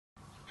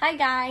Hi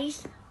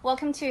guys,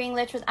 welcome to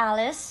English with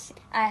Alice.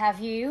 I have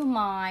you,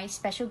 my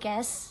special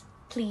guest.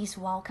 Please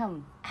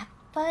welcome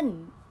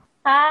Apple.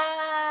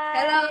 Hi.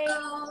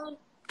 Hello.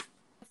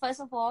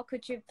 First of all,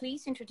 could you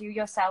please introduce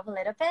yourself a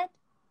little bit?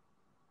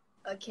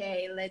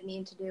 Okay, let me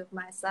introduce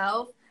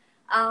myself.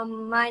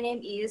 My name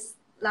is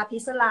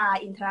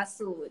Lapisara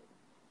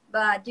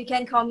but you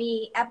can call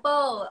me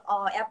Apple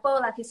or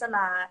Apple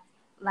Lapisara,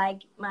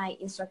 like my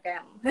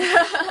Instagram.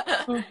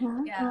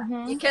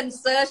 You can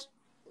search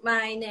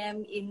my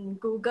name in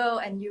Google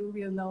and you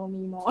will know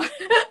me more.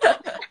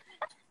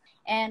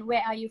 And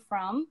where are you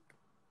from?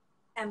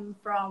 I'm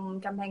from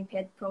Kamphaeng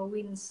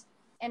province.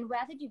 And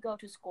where did you go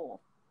to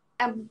school?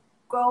 I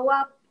grew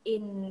up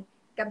in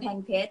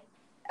Kamphaeng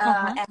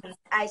and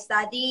I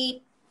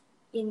studied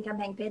in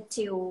Kamphaeng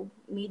till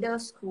middle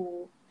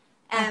school.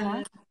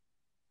 And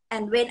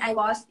when I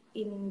was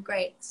in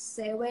grade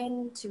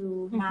 7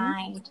 to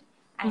 9,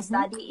 I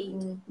studied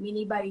in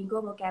mini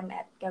bilingual program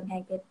at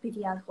Kamphaeng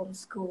Pithiyakom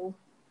School.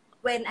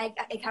 When I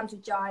come to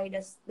join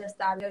the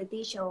Star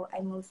Reality Show,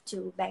 I moved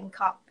to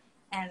Bangkok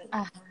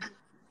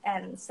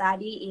and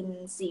study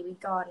in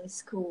Sivikorn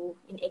School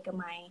in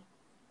Ekamai.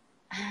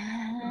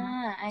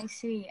 I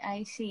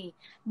see.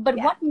 But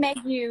what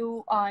made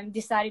you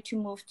decided to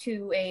move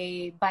to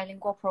a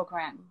bilingual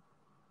program?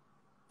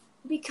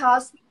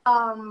 Because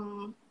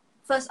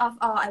first of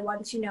all, I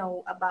want to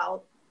know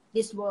about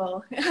this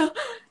world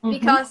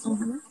because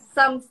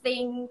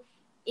something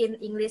in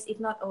English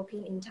is not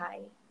open in Thai,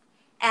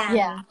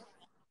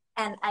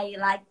 and I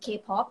like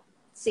K-pop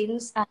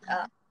since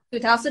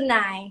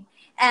 2009,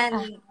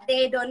 and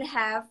they don't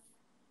have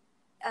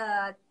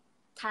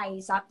Thai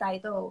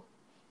subtitle.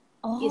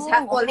 It's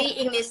have only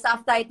English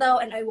subtitle,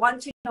 and I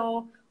want to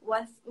know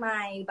what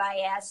my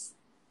bias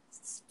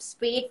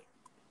speak.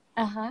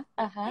 And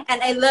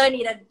I learn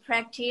it and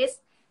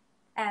practice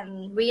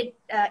and read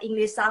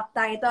English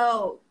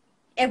subtitle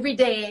every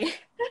day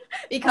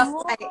because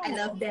I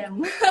love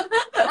them.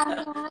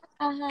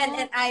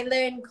 And I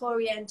learn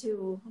Korean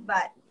too,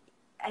 but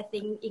I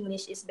think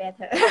English is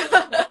better.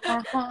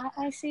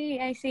 I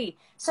see.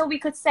 So we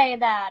could say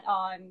that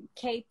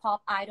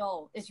K-pop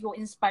idol is your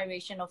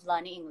inspiration of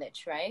learning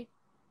English, right?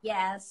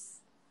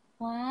 Yes.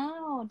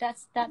 Wow,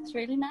 that's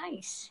really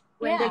nice.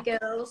 When the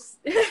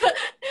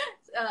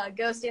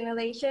girls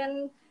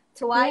generation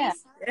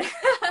twice.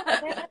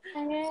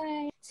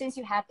 Since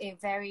you have a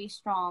very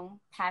strong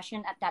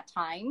passion at that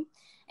time,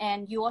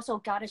 and you also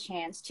got a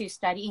chance to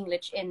study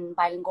English in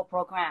bilingual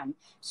program.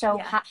 So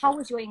how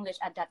was your English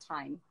at that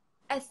time?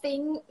 I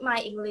think my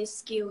English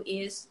skill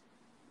is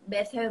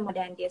better more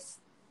than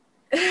this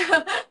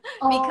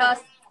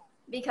because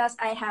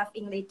I have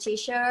English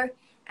teacher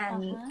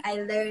and I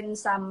learn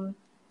some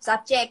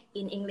subject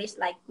in English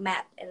like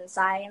math and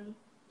science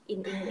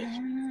in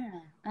English.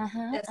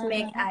 That's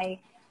make I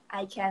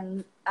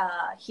can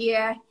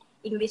hear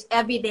English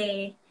every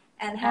day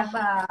and have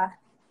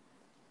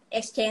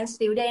exchange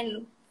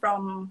student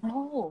from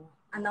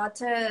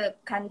another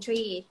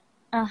country.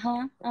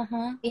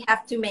 We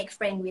have to make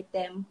friends with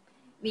them.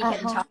 We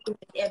can talk to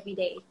them every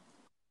day.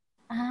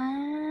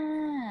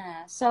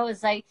 So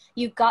it's like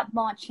you got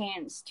more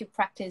chance to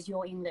practice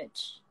your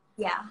English.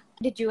 Yeah.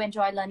 Did you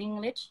enjoy learning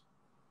English?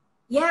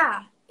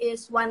 Yeah,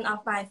 it's one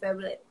of my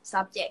favorite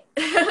subjects.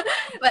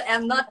 But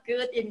I'm not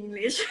good in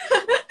English.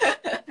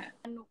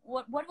 And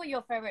what were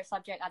your favorite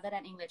subject other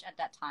than English at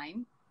that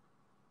time?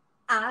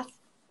 Art.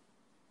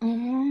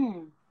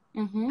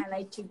 I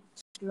like to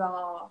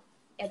draw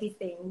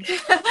everything.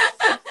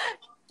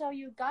 So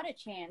you got a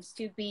chance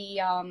to be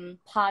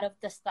part of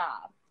the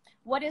staff.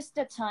 What is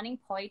the turning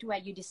point where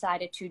you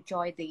decided to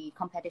join the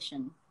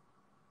competition?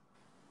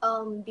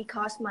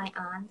 Because my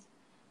aunt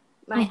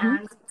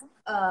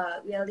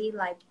really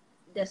like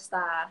the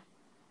star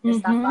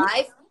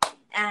 5,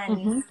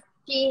 and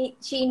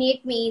she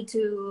need me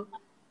to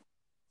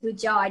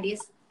join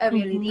this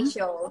reality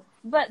show.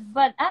 But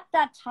at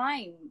that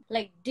time,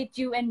 like, did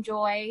you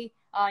enjoy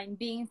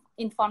being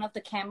in front of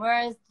the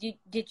cameras?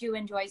 Did you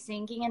enjoy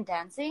singing and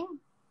dancing?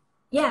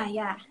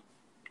 Yeah.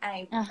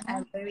 I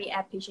very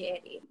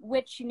appreciate it.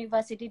 Which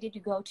university did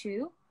you go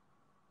to?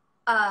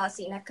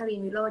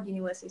 Sinakarin Willow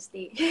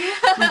University.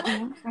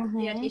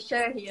 Your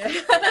teacher here.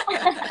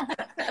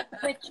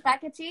 Which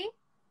faculty?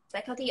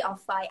 Faculty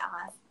of Fine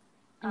Art,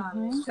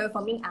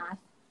 Performing Art.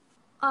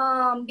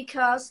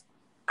 Because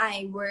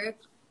I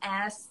worked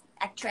as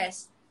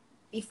actress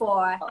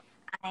before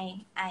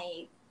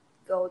I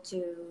go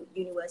to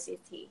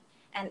university,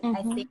 and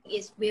I think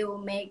it will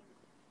make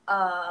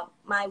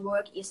my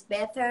work is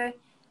better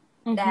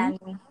than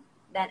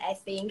I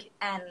think,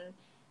 and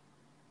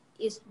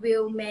it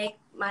will make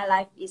my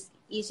life is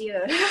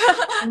easier.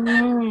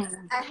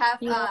 I have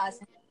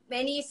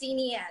many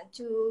senior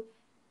to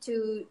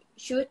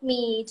shoot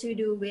me to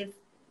do with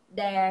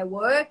their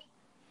work,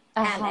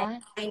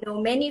 and I know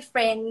many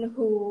friends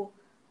who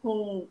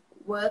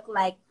work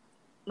like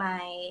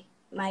my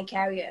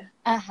career.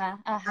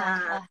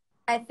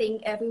 I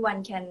think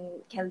everyone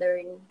can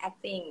learn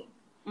acting.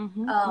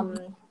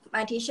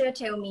 My teacher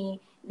tell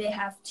me they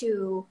have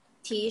to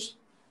teach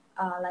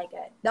like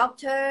a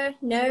doctor,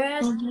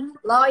 nurse, Mm-hmm.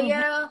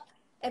 lawyer.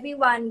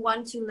 Everyone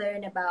wants to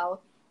learn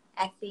about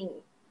acting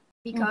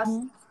because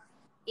Mm-hmm.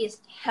 it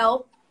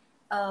helps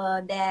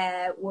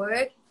their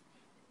work,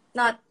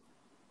 not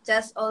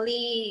just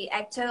only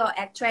actor or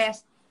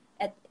actress,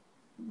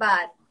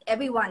 but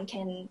everyone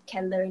can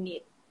learn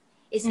it.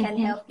 It can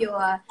Mm-hmm. help you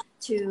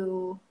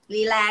to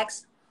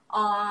relax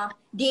or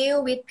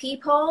deal with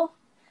people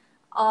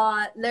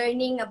or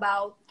learning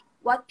about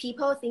what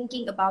people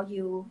thinking about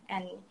you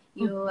and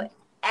your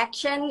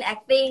acting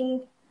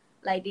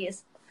like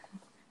this.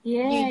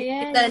 Yeah,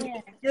 yeah, Learn,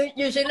 yeah.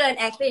 you should learn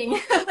acting.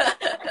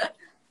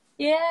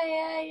 Yeah,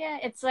 yeah, yeah.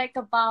 It's like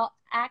about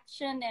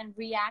action and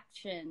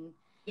reaction.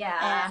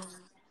 Yeah.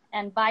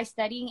 And by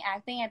studying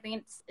acting, I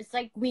think it's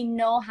like we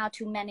know how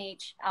to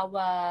manage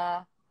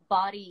our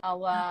body,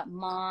 our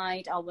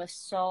mind, our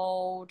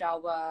soul,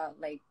 our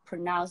like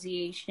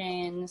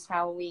pronunciations,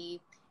 how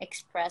we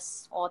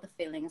express all the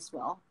feelings as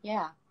well.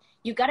 Yeah.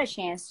 You got a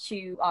chance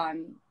to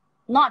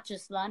not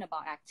just learn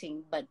about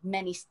acting, but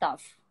many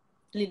stuff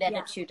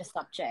related to the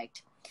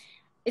subject.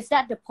 Is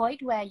that the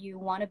point where you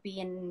want to be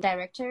a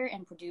director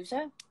and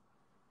producer?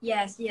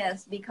 Yes,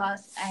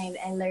 because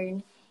I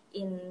learned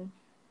in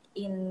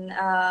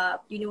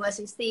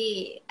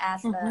university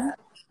as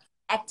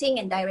acting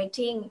and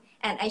directing,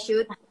 and I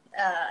should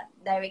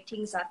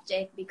directing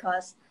subject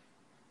because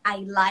I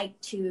like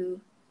to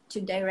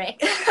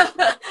direct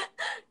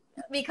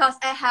because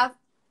I have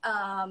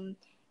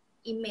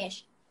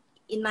image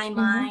in my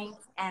mind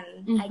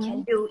and I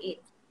can do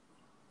it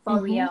for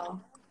real.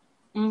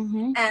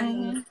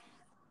 And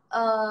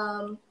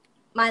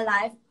my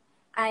life,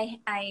 I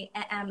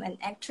am an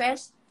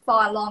actress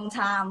for a long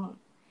time.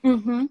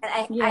 And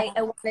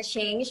I want to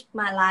change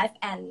my life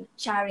and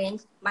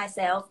challenge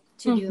myself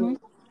to do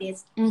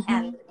this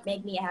and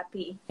make me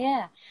happy.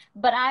 Yeah,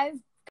 but I've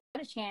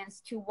got a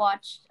chance to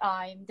watch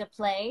the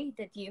play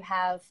that you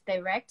have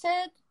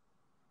directed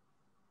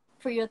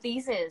for your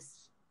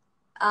thesis.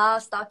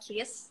 Star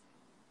Kiss,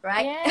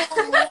 right? Yeah.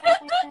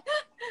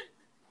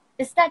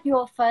 Is that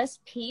your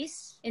first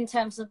piece in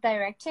terms of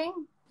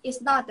directing?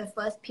 It's not the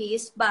first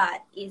piece,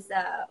 but it's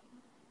a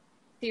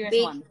serious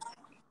big one.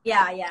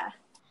 Yeah.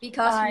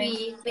 Because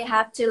we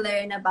have to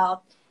learn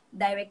about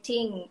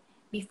directing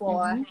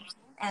before,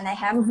 and I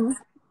have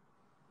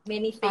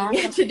many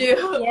things to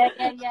do.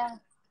 Yeah.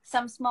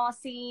 Some small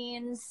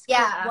scenes,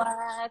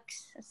 work,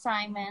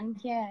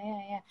 assignment.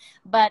 Yeah.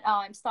 But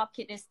Stop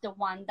Kid is the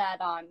one that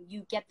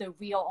you get the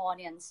real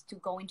audience to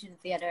go into the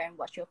theater and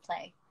watch your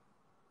play.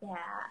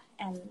 Yeah,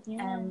 and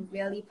I'm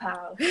really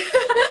proud.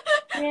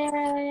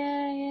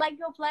 Yeah. Like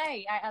your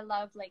play. I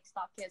love like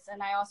Stop Kids,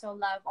 and I also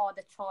love all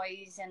the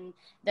choice and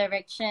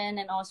direction,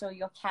 and also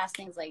your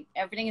castings. Like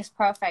everything is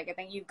perfect. I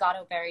think you've got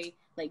a very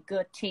like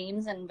good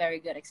teams and very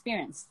good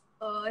experience.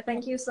 Oh,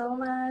 thank you so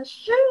much.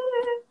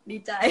 ดี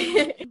ใจ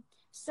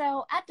So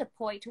at the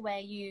point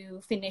where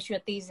you finish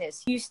your thesis,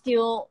 you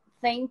still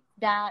think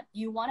that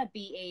you want to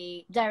be a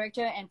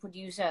director and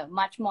producer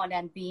much more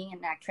than being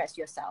an actress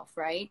yourself,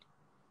 right?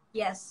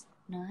 Yes.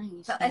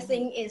 Nice. So I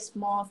think it's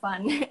more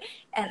fun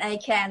and I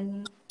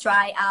can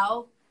try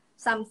out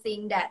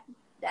something that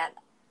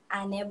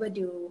I never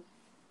do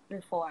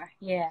before.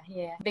 Yeah.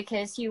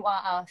 Because you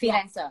are a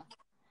freelancer.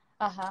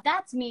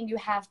 That means you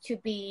have to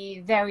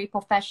be very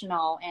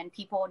professional and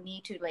people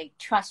need to like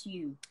trust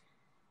you.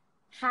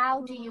 How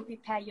do you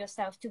prepare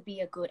yourself to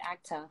be a good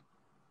actor?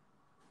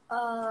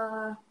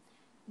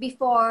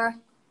 Before,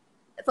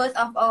 first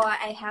of all,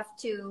 I have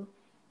to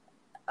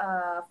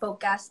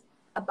focus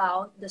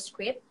about the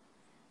script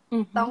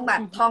ต้องแบ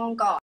บท่อง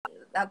ก่อน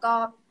แล้วก็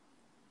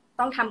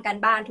ต้องทำการ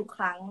บ้านทุกค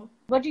รั้ง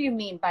What do you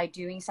mean by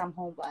doing some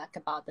homework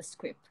about the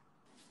script?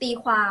 ตี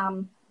ความ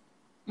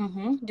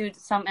Do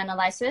some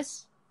analysis?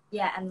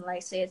 Yeah,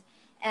 analysis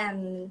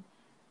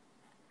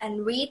and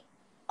read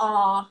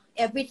all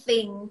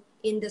everything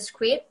in the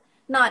script,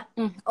 not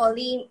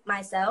only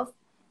myself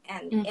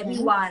and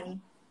everyone,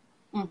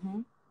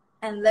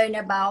 and learn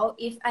about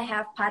if I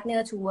have partner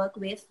to work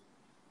with.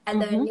 And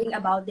learning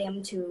about them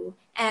too,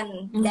 and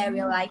their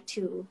real life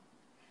too.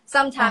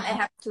 Sometimes I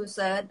have to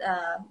search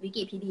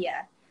Wikipedia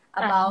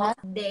about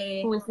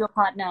who is your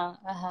partner.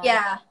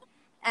 Yeah,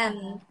 and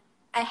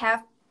I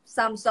have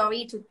some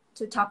story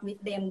to talk with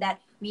them that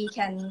we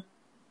can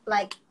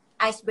like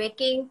ice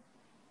breaking.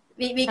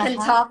 We can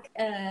talk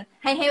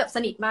ให้แบบส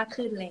นิทมาก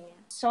ขึ้นอะไรเงี้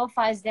ย So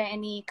far, is there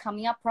any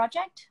coming up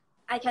project?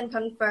 I can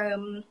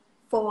confirm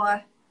for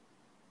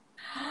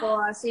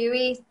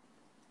series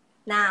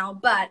now,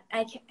 but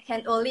I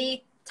can only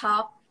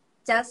talk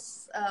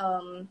just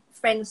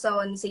Friend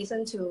Zone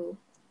season 2.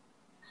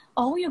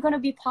 Oh, you're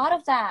gonna be part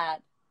of that.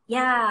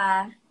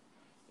 Yeah,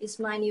 it's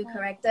my new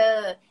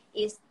character.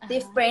 It's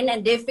different and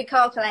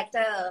difficult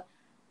character.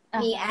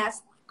 Me as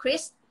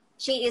Chris,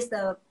 she is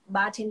the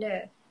bartender.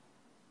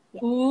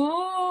 Yeah.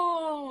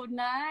 Ooh,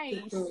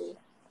 nice.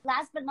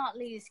 Last but not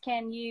least,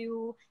 can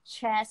you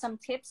share some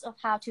tips of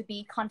how to be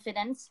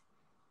confident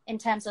in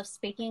terms of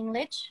speaking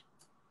English?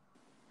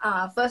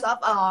 First of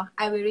all,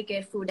 I'm very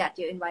grateful that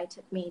you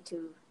invited me to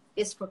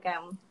this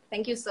program.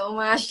 Thank you so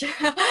much.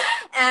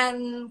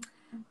 And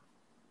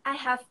I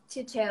have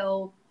to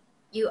tell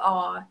you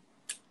all,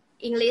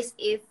 English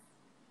is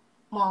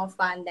more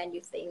fun than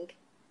you think.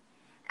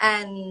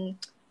 And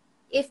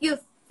if you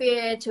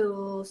fear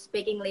to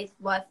speak English,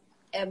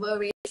 whatever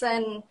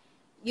reason,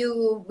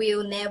 you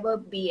will never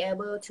be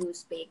able to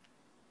speak.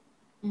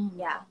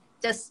 Yeah,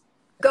 just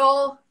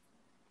go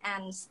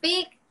and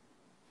speak,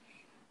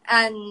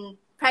 and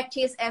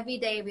practice every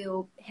day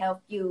will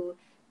help you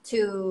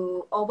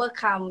to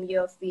overcome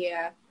your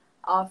fear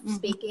of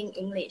speaking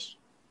English.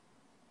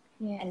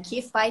 And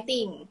keep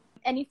fighting.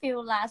 Any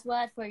few last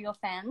words for your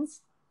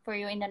fans, for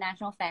your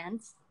international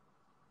fans?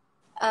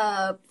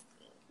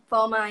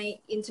 For my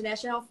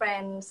international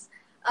friends,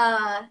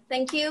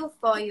 thank you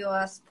for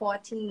your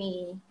supporting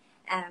me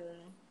and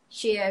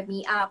cheer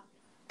me up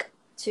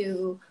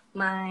to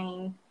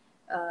my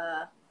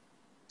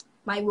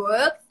my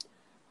work,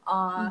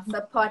 or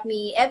support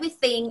me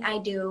everything I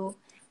do.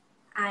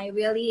 I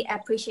really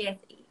appreciate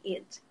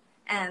it,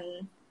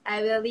 and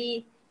I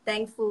really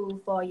thankful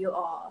for you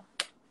all.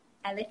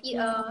 I love you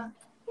all.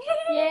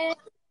 Yeah.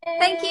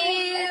 Thank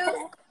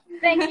you.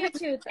 Thank you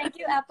too. Thank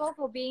you, Apple,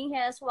 for being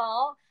here as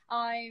well.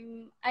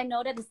 I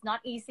know that it's not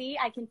easy.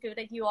 I can feel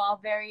that you are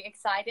very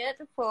excited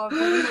for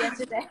being here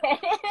today.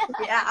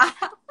 Yeah.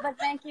 But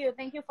thank you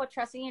for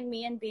trusting in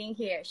me and being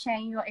here,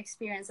 sharing your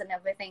experience and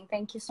everything.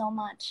 Thank you so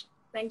much.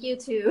 Thank you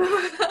too.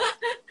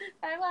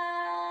 Bye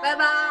bye. Bye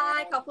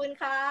bye. ขอบคุณ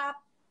ครับ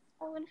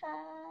ขอบคุณค่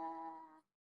ะ